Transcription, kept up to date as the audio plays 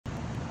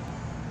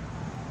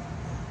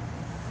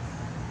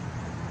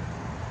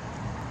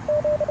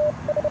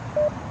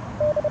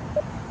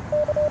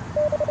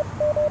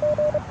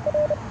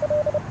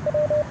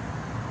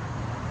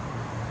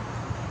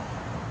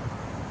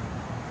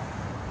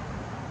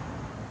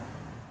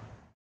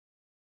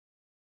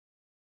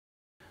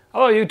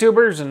Hello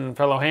YouTubers and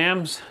fellow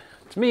hams,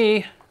 it's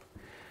me.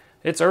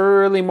 It's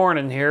early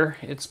morning here.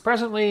 It's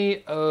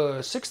presently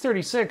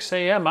 6:36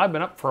 a.m. I've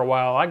been up for a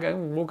while. I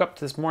woke up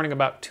this morning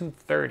about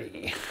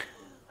 2:30.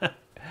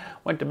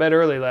 Went to bed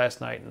early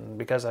last night, and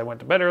because I went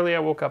to bed early, I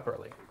woke up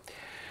early.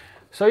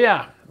 So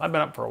yeah, I've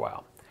been up for a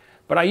while.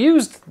 But I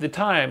used the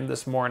time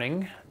this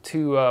morning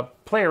to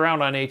play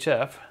around on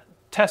HF,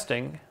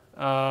 testing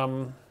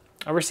a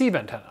receive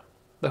antenna,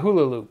 the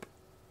Hula Loop,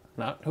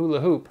 not hula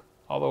hoop.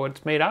 Although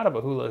it's made out of a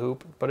hula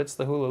hoop, but it's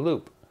the Hula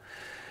Loop.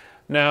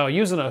 Now,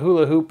 using a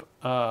hula hoop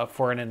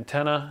for an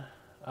antenna,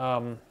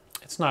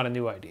 it's not a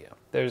new idea.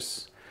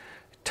 There's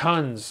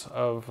tons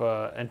of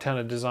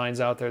antenna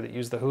designs out there that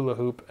use the hula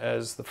hoop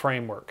as the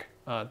framework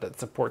that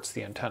supports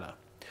the antenna.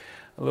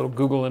 A little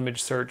Google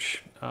image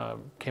search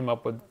came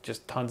up with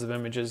just tons of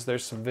images.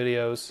 There's some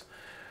videos.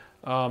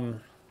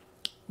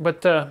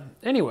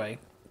 Anyway,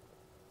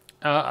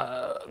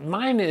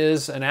 mine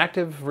is an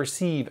active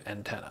receive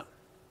antenna.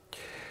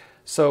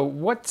 So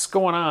what's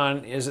going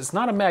on is it's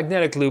not a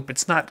magnetic loop,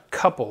 it's not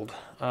coupled.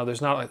 There's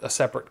not like a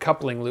separate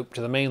coupling loop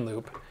to the main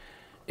loop.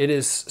 It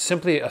is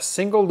simply a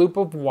single loop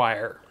of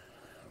wire,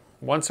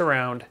 once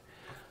around,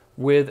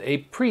 with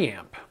a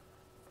preamp.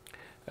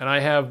 And I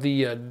have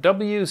the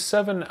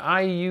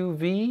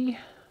W7IUV,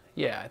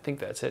 yeah, I think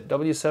that's it,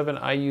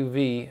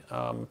 W7IUV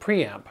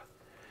preamp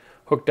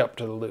hooked up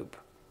to the loop.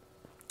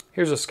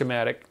 Here's a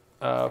schematic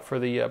for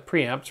the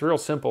preamp. It's real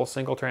simple,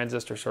 single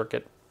transistor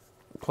circuit.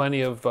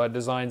 Plenty of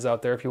designs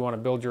out there if you want to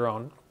build your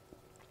own.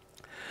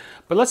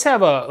 But let's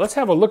have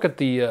a look at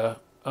the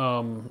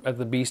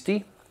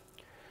beastie,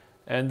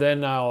 and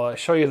then I'll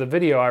show you the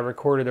video I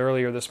recorded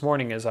earlier this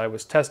morning as I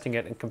was testing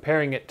it and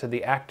comparing it to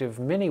the active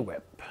mini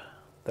whip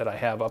that I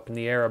have up in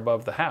the air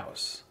above the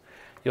house.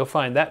 You'll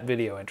find that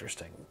video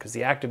interesting because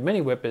the active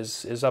mini whip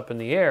is up in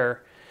the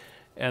air,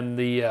 and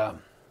the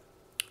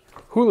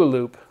hula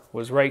loop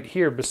was right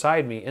here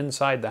beside me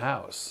inside the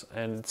house,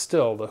 and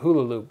still the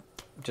hula loop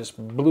just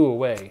blew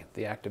away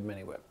the active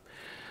mini whip.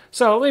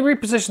 So let me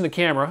reposition the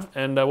camera,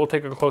 and we'll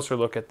take a closer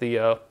look at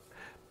the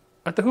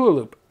hula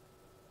loop.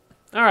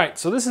 All right,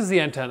 so this is the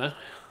antenna.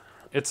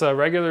 It's a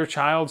regular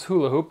child's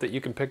hula hoop that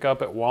you can pick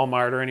up at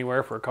Walmart or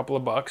anywhere for a couple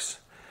of bucks.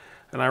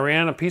 And I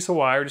ran a piece of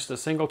wire, just a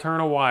single turn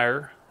of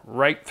wire,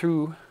 right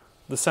through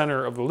the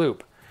center of the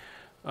loop,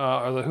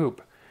 or the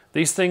hoop.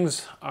 These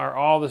things are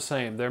all the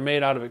same. They're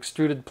made out of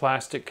extruded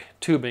plastic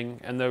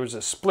tubing, and there's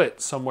a split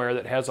somewhere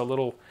that has a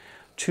little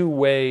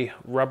two-way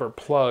rubber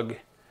plug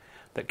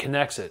that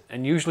connects it,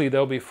 and usually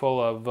they'll be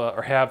full of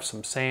or have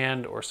some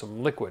sand or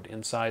some liquid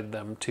inside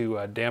them to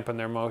dampen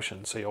their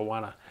motion, so you'll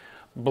want to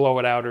blow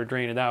it out or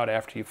drain it out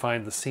after you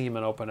find the seam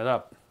and open it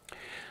up.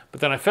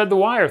 But then I fed the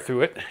wire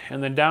through it,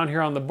 and then down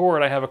here on the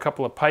board I have a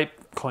couple of pipe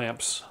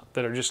clamps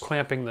that are just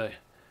clamping the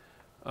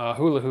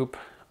hula hoop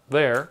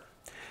there,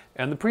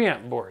 and the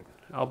preamp board.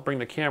 I'll bring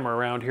the camera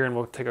around here and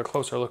we'll take a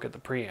closer look at the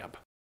preamp.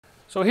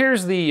 So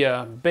here's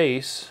the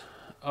base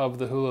of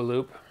the hula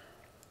loop.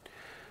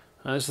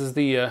 This is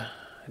the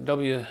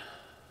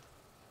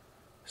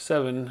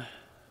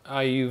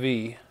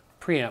W7IUV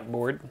preamp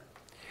board.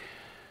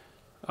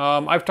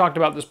 I've talked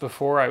about this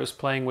before. I was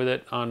playing with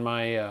it on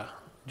my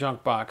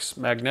junk box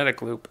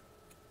magnetic loop.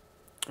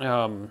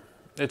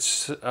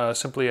 It's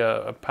simply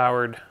a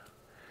powered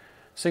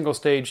single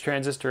stage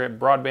transistor at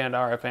broadband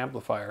RF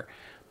amplifier.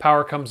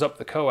 Power comes up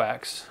the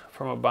coax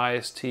from a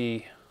bias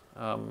T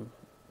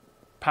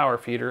power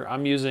feeder.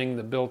 I'm using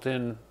the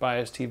built-in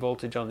bias T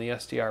voltage on the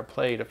SDR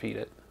play to feed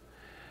it.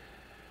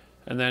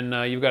 And then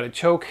you've got a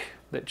choke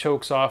that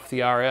chokes off the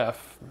RF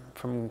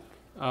from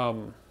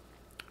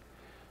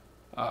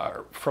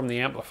the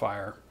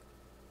amplifier,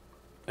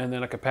 and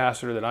then a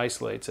capacitor that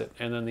isolates it.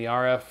 And then the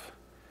RF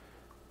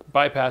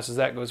bypasses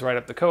that, goes right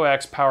up the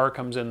coax. Power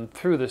comes in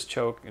through this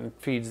choke and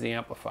feeds the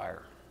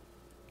amplifier.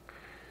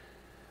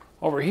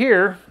 Over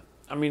here,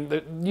 I mean,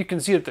 you can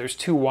see that there's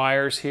two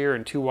wires here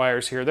and two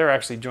wires here. They're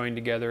actually joined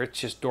together. It's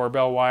just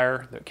doorbell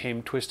wire that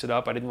came twisted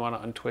up. I didn't want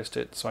to untwist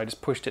it, so I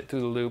just pushed it through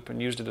the loop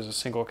and used it as a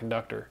single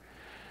conductor.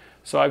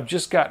 So I've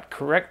just got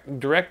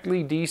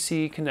directly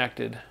DC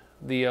connected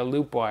the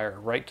loop wire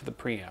right to the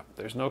preamp.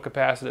 There's no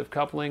capacitive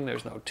coupling,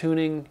 there's no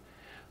tuning,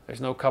 there's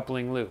no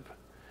coupling loop.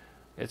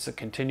 It's a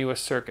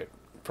continuous circuit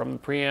from the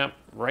preamp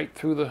right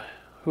through the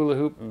hula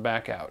hoop and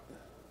back out.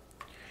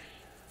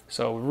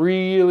 So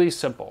really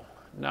simple.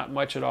 Not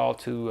much at all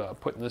to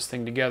putting this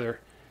thing together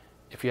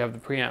if you have the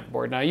preamp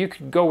board. Now you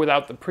could go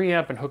without the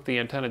preamp and hook the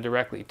antenna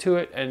directly to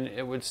it, and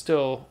it would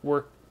still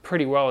work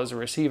pretty well as a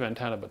receive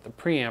antenna, but the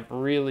preamp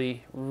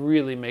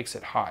really makes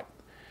it hot.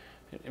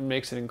 It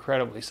makes it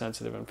incredibly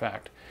sensitive, in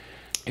fact.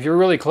 If you're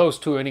really close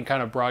to any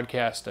kind of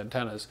broadcast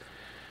antennas,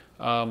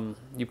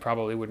 you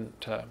probably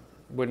wouldn't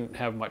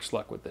have much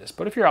luck with this.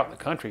 But if you're out in the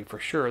country, for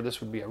sure,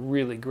 this would be a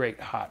really great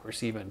hot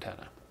receive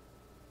antenna.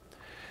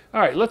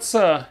 All right, let's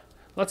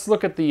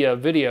look at the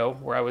video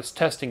where I was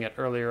testing it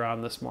earlier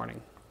on this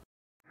morning.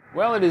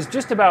 Well, it is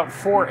just about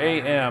 4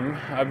 a.m.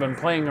 I've been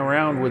playing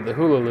around with the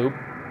Hula Loop,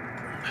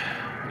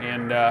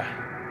 and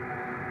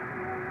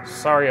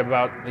sorry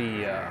about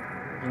the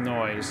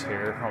noise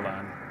here. Hold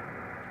on.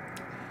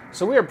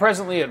 So we are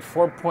presently at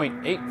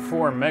 4.84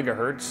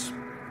 megahertz,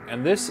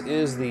 and this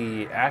is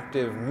the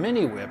active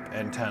mini whip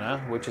antenna,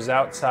 which is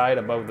outside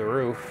above the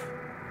roof.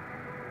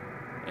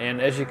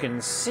 And as you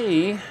can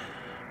see,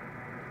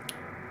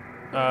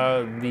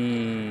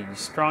 the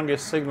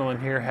strongest signal in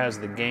here has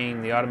the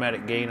gain, the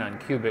automatic gain on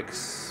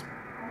cubics,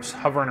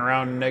 hovering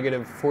around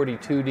negative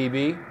 42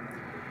 dB.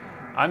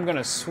 I'm going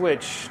to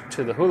switch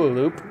to the Hula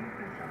Loop,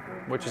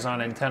 which is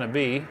on antenna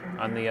B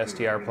on the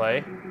SDR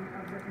play.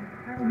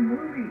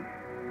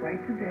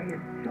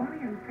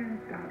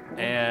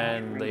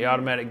 And the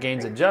automatic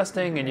gain's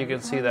adjusting, and you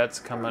can see that's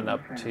coming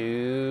up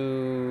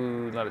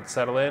to, let it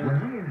settle in,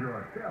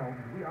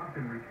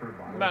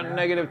 about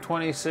negative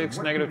 26,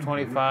 negative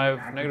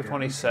 25, negative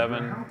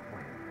 27. A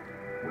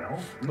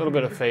little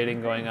bit of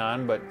fading going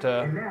on, but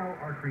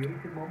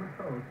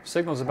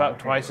signal's about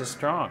twice as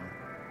strong.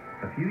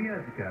 A few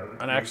years ago,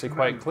 and actually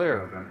quite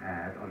clear.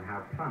 On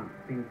how plants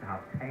seem to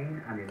have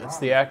pain and that's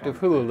the active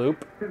Hula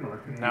Loop.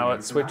 Now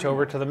let's switch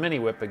over to the mini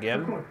whip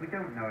again. Of course, we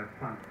don't know if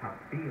plants have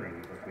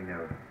feelings, as we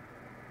know.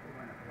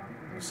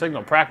 The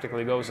signal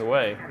practically goes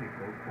away.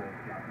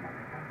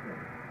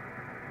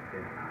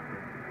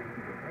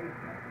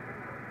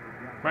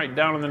 Right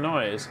down in the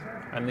noise.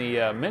 And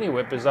the mini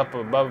whip is up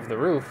above the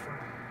roof,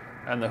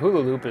 and the Hula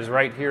Loop is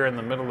right here in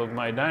the middle of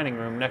my dining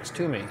room next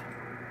to me.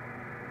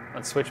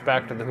 Let's switch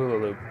back to the Hula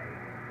Loop.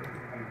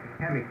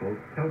 Chemicals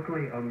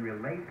totally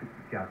unrelated to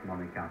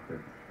jasmonic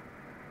acid.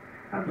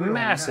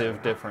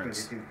 Massive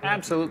difference.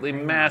 Absolutely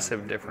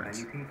massive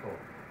difference.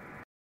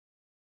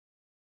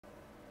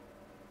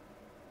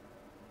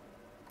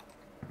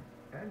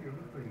 And you're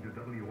listening to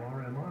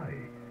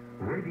WRMI,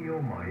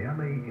 Radio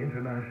Miami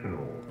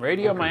International.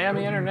 Radio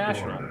Miami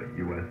International. Florida,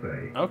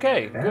 USA.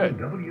 Okay, good. And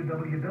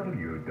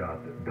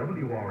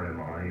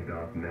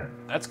www.wrmi.net.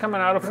 That's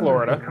coming out of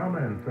Florida.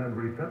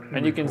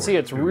 And you can see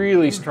it's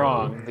really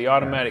strong. The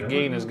automatic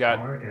gain has got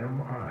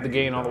the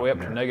gain all the way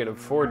up to negative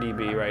 4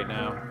 dB right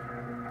now.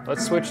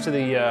 Let's switch to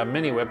the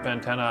mini whip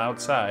antenna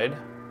outside.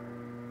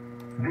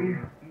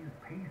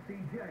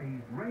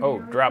 Oh,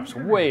 drops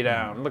way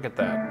down. Look at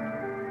that.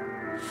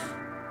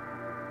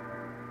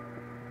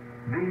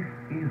 This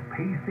is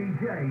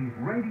PCJ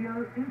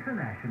Radio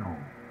International.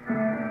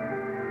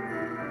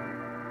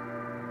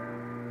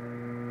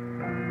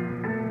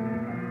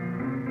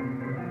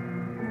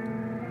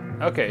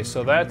 Okay,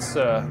 so that's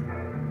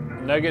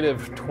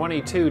negative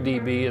 22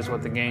 dB is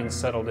what the gain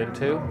settled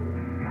into.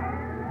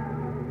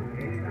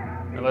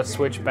 Now let's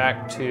switch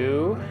back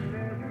to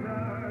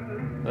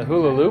the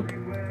Hula Loop.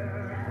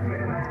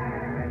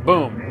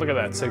 Boom, look at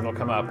that signal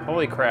come up.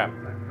 Holy crap.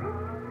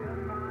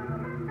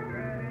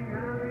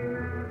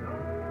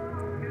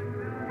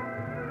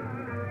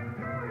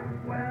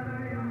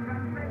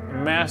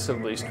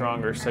 Massively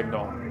stronger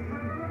signal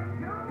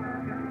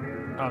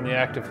on the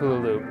active Hula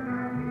Loop.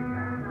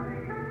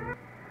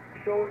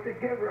 So is the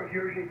giver of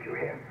usury to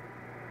him.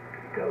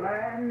 The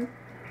land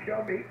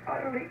shall be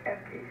utterly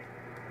empty,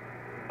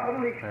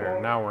 utterly There,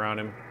 spoiled. now we're on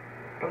him.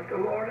 But the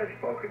Lord has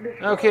spoken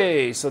this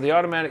Okay, so the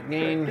automatic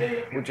gain,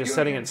 which is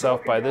setting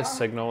itself by this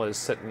signal, is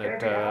sitting at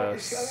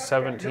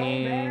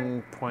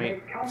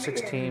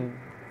 17.16.7,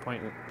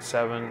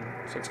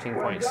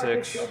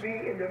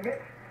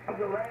 16.6.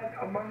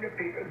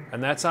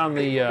 And that's on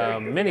the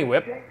mini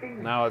whip.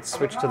 Now let's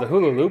switch to the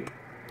Hula Loop.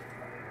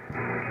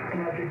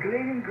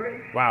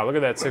 Wow, look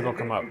at that signal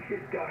come up.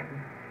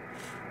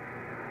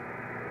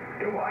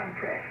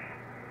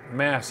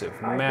 Massive,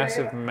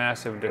 massive,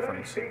 massive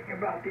difference. Speaking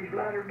about these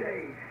latter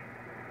days,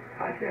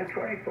 I said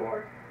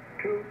 24,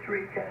 2,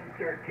 3, 10,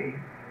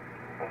 13.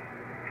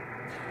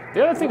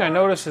 The other thing I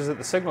noticed is that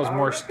the signal is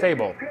more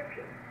stable.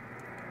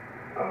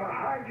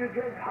 I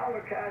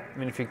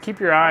mean, if you keep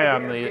your eye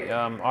on the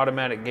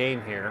automatic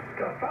gain here.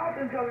 The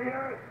fountains of the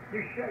earth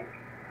you shake.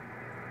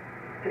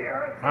 The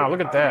earth wow,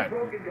 look at that.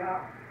 Broken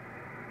down.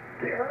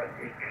 The earth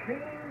is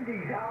clean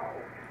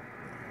dissolved.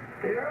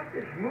 The earth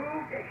is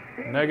moved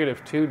exceedingly.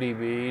 Negative 2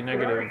 dB,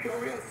 negative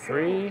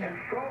 3,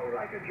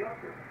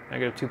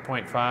 negative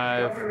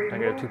 2.5,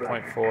 negative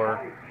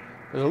 2.4.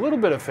 There's a little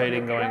bit of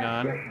fading going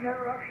on.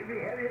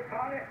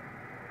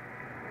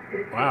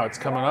 Wow, it's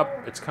coming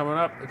up, it's coming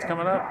up, it's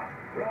coming up.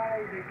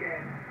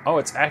 Oh,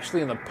 it's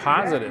actually in the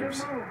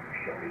positives.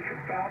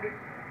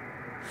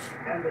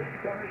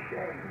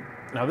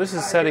 Now this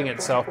is setting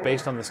itself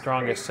based on the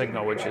strongest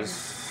signal, which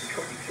is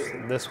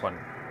this one.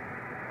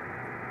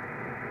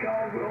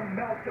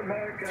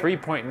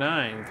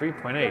 3.9,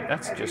 3.8,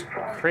 that's just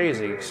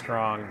crazy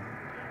strong.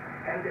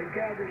 And they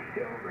gather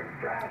silver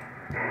and brass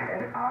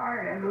and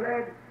iron and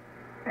lead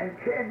and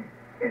tin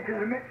into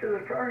the midst of the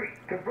furnace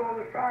to blow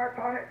the fire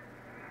upon it,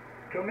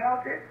 to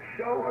melt it,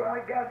 so will I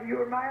gather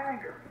you in my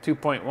anger.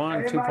 2.1,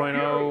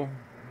 2.0,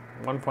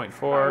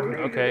 1.4,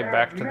 okay,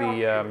 back to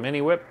the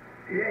mini whip.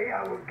 Yea,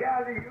 I will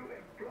gather you and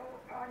blow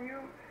upon you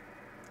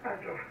as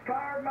a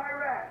fire of my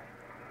wrath.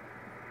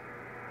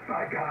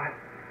 My God,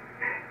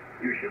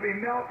 you shall be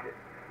melted.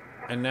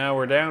 And now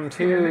we're down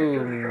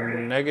to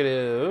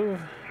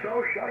negative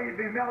so shall you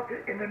be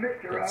melted in the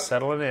midst thereof, It's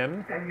settling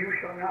in. and you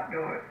shall not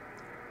know it.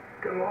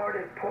 The Lord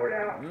has poured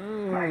out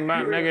my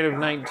About fury negative upon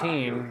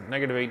 19,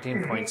 negative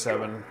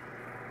 18.7,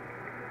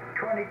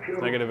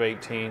 22, negative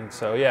 18.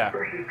 So yeah.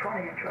 verses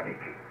 20 and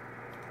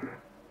 22.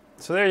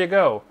 So there you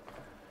go.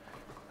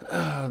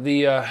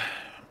 The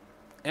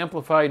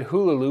amplified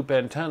Hula Loop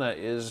antenna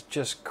is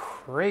just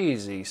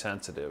crazy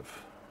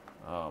sensitive.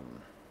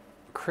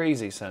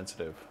 Crazy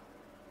sensitive.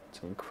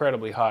 It's an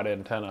incredibly hot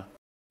antenna.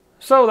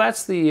 So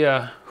that's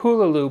the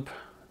Hula Loop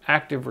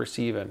active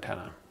receive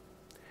antenna.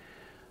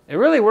 It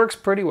really works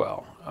pretty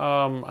well.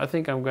 I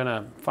think I'm going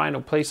to find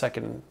a place I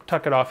can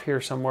tuck it off here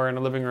somewhere in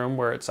the living room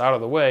where it's out of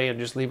the way and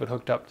just leave it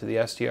hooked up to the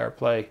SDR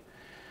Play.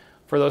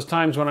 For those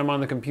times when I'm on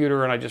the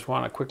computer and I just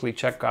want to quickly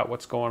check out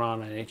what's going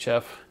on in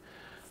HF,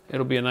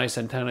 it'll be a nice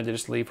antenna to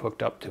just leave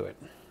hooked up to it.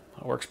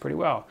 It works pretty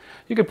well.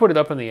 You could put it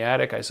up in the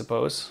attic, I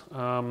suppose.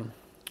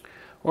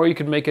 Or you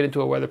could make it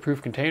into a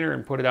weatherproof container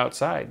and put it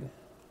outside.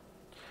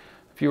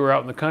 If you were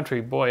out in the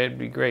country, boy, it'd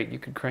be great. You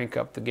could crank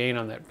up the gain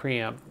on that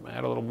preamp,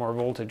 add a little more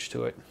voltage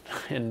to it,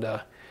 and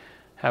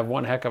have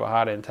one heck of a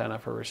hot antenna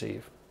for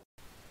receive.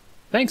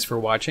 Thanks for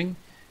watching.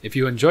 If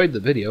you enjoyed the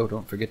video,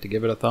 don't forget to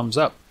give it a thumbs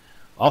up.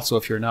 Also,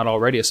 if you're not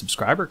already a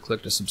subscriber,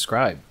 click to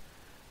subscribe.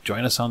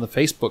 Join us on the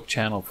Facebook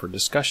channel for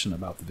discussion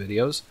about the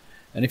videos.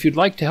 And if you'd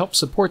like to help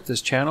support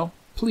this channel,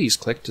 please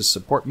click to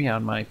support me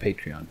on my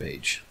Patreon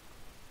page.